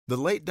The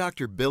late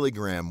Dr. Billy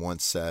Graham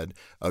once said,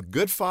 "A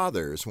good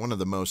father is one of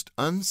the most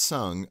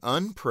unsung,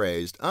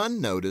 unpraised,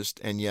 unnoticed,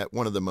 and yet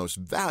one of the most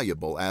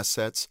valuable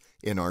assets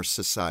in our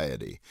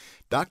society."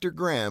 Dr.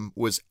 Graham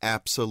was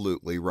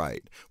absolutely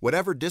right.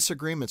 Whatever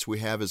disagreements we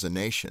have as a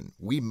nation,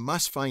 we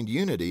must find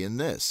unity in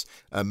this.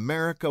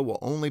 America will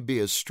only be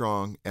as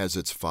strong as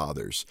its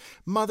fathers.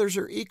 Mothers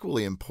are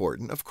equally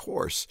important, of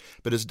course,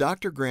 but as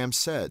Dr. Graham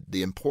said,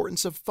 the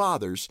importance of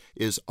fathers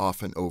is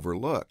often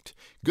overlooked.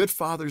 Good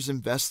fathers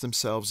invest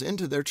themselves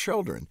into their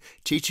children,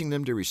 teaching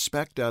them to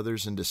respect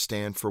others and to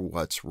stand for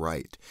what's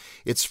right.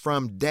 It's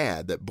from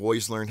dad that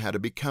boys learn how to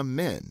become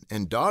men,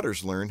 and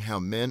daughters learn how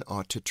men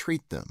ought to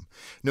treat them.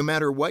 No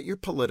matter what your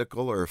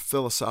political or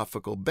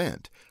philosophical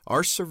bent,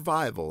 our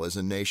survival as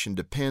a nation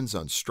depends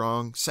on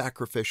strong,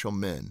 sacrificial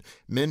men,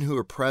 men who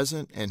are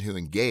present and who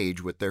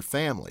engage with their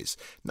families,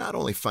 not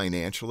only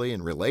financially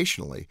and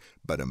relationally,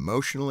 but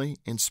emotionally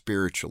and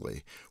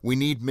spiritually. We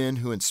need men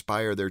who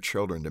inspire their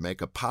children to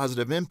make a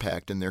positive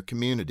impact in their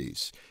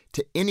communities.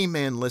 To any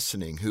man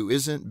listening who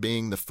isn't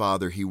being the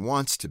father he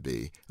wants to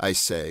be, I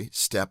say,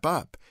 step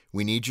up.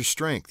 We need your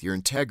strength, your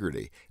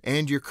integrity,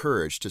 and your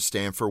courage to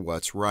stand for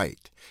what's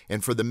right.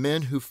 And for the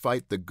men who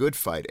fight the good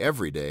fight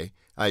every day,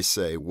 I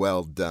say,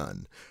 well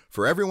done.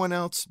 For everyone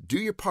else, do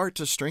your part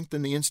to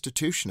strengthen the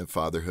institution of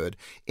fatherhood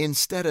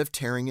instead of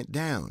tearing it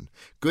down.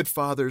 Good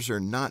fathers are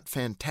not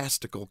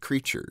fantastical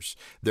creatures.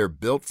 They're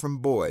built from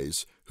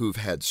boys who've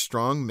had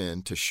strong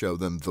men to show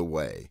them the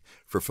way.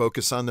 For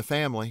Focus on the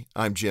Family,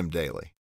 I'm Jim Daly.